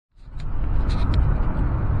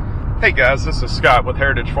Hey guys, this is Scott with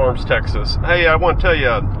Heritage Farms, Texas. Hey, I want to tell you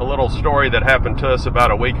a little story that happened to us about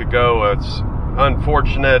a week ago. It's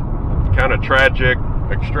unfortunate, kind of tragic,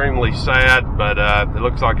 extremely sad, but it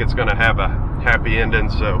looks like it's going to have a happy ending.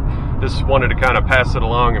 So just wanted to kind of pass it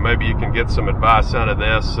along, and maybe you can get some advice out of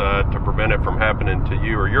this to prevent it from happening to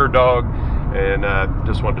you or your dog, and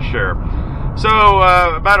just wanted to share. So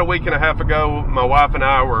about a week and a half ago, my wife and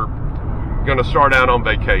I were going to start out on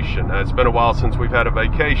vacation. It's been a while since we've had a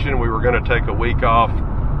vacation. We were going to take a week off,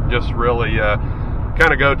 just really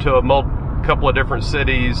kind of go to a couple of different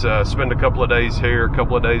cities, spend a couple of days here, a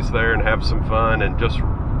couple of days there, and have some fun and just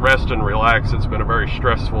rest and relax. It's been a very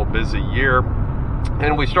stressful, busy year,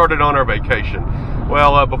 and we started on our vacation.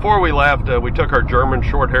 Well, before we left, we took our German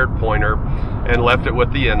short-haired pointer and left it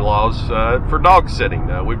with the in-laws for dog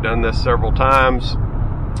sitting. We've done this several times.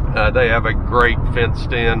 They have a great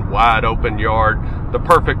fenced-in, wide-open yard, the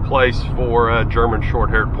perfect place for a German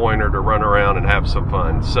short-haired pointer to run around and have some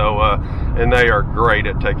fun. So, and they are great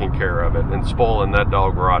at taking care of it and spoiling that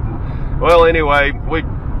dog rotten. Well, anyway, we've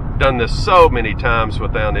done this so many times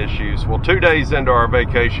without issues. Well, 2 days into our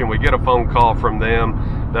vacation, we get a phone call from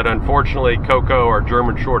them that unfortunately Coco, our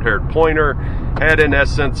German short-haired pointer, had in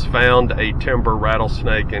essence found a timber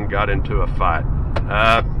rattlesnake and got into a fight.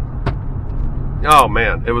 Oh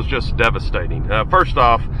man, it was just devastating. First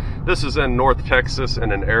off, this is in North Texas,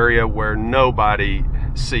 in an area where nobody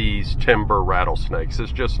sees timber rattlesnakes.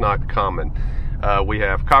 It's just not common. We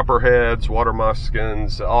have copperheads, water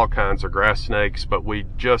moccasins, all kinds of grass snakes, but we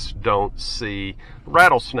just don't see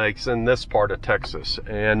rattlesnakes in this part of Texas.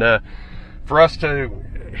 And for us to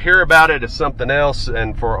hear about it is something else,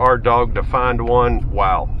 and for our dog to find one,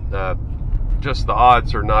 wow. Just the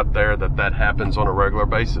odds are not there that that happens on a regular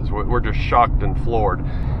basis. We're just shocked and floored.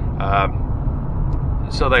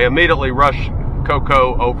 So they immediately rushed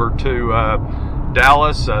Coco over to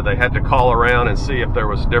Dallas. They had to call around and see if there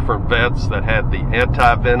was different vets that had the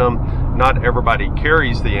anti-venom. Not everybody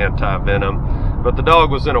carries the anti-venom, but the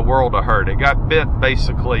dog was in a world of hurt. It got bit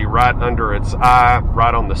basically right under its eye,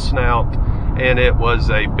 right on the snout, and it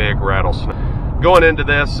was a big rattlesnake. Going into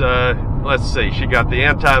this, let's see, she got the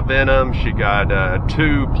anti-venom, she got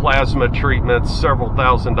 2 plasma treatments several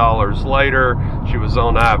 $1,000s later. She was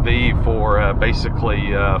on IV for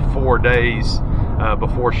basically 4 days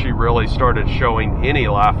before she really started showing any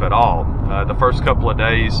life at all. The first couple of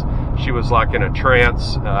days, she was like in a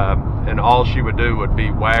trance, and all she would do would be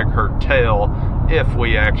wag her tail if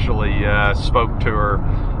we actually spoke to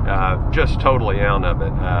her. Just totally out of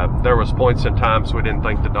it. There was points and times we didn't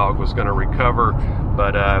think the dog was going to recover,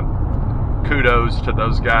 but kudos to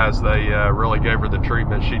those guys. They really gave her the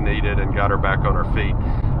treatment she needed and got her back on her feet.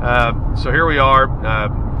 So here we are.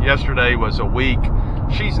 Yesterday was a week.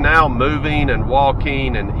 She's now moving and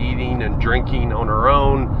walking and eating and drinking on her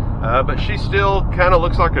own, but she still kind of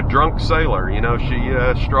looks like a drunk sailor. You know,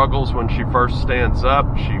 she struggles when she first stands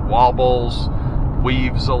up. She wobbles,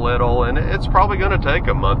 weaves a little, and it's probably going to take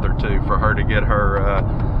a month or two for her to get her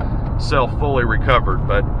self fully recovered.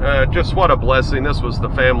 But just what a blessing. This was the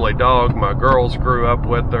family dog. My girls grew up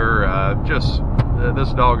with her.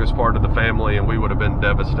 This dog is part of the family, and we would have been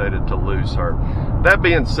devastated to lose her. That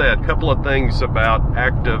being said, a couple of things about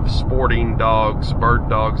active sporting dogs, bird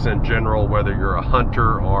dogs in general, whether you're a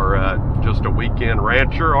hunter or just a weekend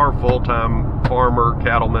rancher or full-time farmer,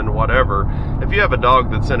 cattleman, whatever. If you have a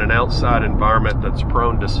dog that's in an outside environment that's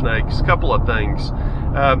prone to snakes, a couple of things.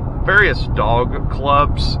 Various dog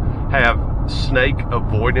clubs have snake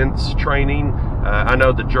avoidance training. I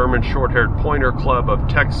know the German Short-Haired Pointer Club of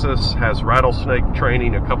Texas has rattlesnake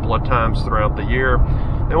training a couple of times throughout the year.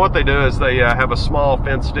 And what they do is they have a small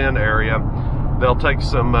fenced-in area. They'll take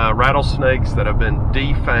some rattlesnakes that have been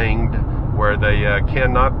defanged where they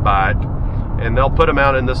cannot bite, and they'll put them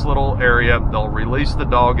out in this little area. They'll release the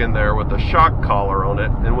dog in there with a shock collar on it,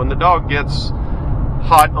 and when the dog gets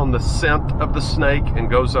hot on the scent of the snake and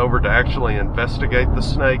goes over to actually investigate the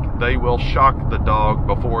snake, they will shock the dog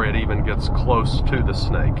before it even gets close to the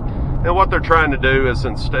snake. And what they're trying to do is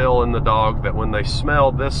instill in the dog that when they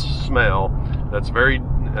smell this smell that's very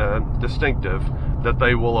distinctive, that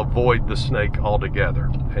they will avoid the snake altogether.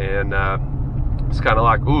 And it's kind of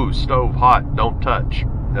like, ooh, stove hot, don't touch.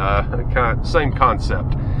 Same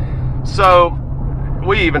concept. So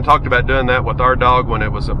we even talked about doing that with our dog when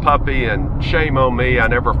it was a puppy, and shame on me, I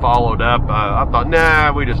never followed up. I thought,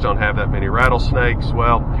 nah, we just don't have that many rattlesnakes.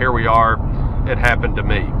 Well, here we are. It happened to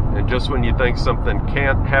me. And just when you think something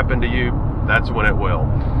can't happen to you, that's when it will.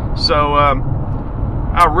 So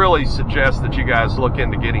I really suggest that you guys look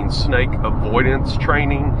into getting snake avoidance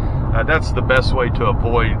training. That's the best way to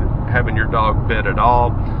avoid having your dog bit at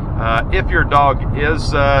all. If your dog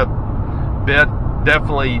is get bit,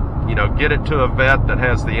 definitely, you know, get it to a vet that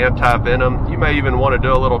has the anti-venom. You may even want to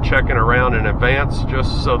do a little checking around in advance,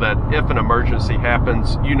 just so that if an emergency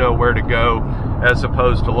happens, you know where to go, as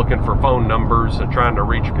opposed to looking for phone numbers and trying to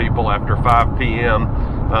reach people after 5 p.m.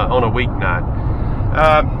 On a weeknight.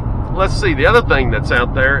 Let's see, the other thing that's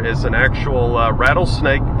out there is an actual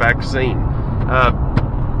rattlesnake vaccine.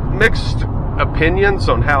 Mixed opinions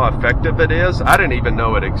on how effective it is. I didn't even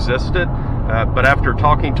know it existed, but after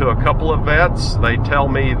talking to a couple of vets, they tell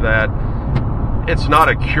me that it's not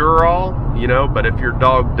a cure-all, you know, but if your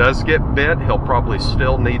dog does get bit, he'll probably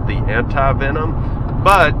still need the anti-venom,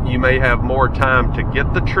 but you may have more time to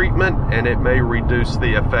get the treatment, and it may reduce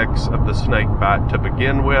the effects of the snake bite to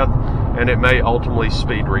begin with, and it may ultimately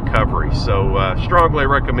speed recovery. So strongly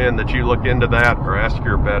recommend that you look into that or ask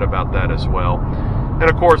your vet about that as well. And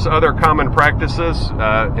of course, other common practices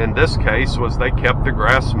in this case was they kept the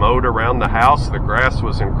grass mowed around the house. The grass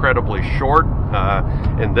was incredibly short.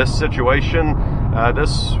 In this situation,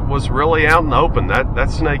 this was really out in the open. That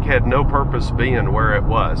snake had no purpose being where it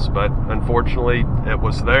was, but unfortunately it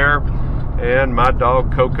was there, and my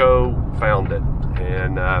dog Coco found it.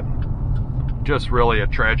 And just really a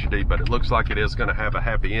tragedy, but it looks like it is going to have a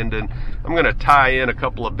happy ending. I'm going to tie in a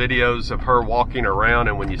couple of videos of her walking around,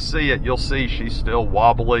 and when you see it, you'll see she's still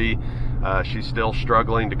wobbly. She's still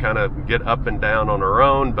struggling to kind of get up and down on her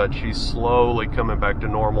own, but she's slowly coming back to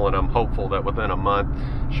normal, and I'm hopeful that within a month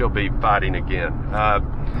she'll be fighting again.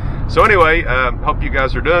 So anyway, hope you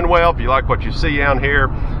guys are doing well. If you like what you see down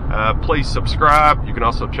here, please subscribe. You can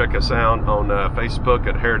also check us out on Facebook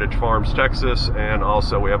at Heritage Farms Texas, and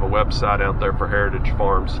also we have a website out there for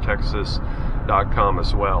heritagefarmstexas.com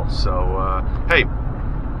as well. So hey,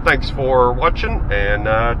 thanks for watching, and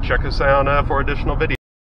check us out for additional videos.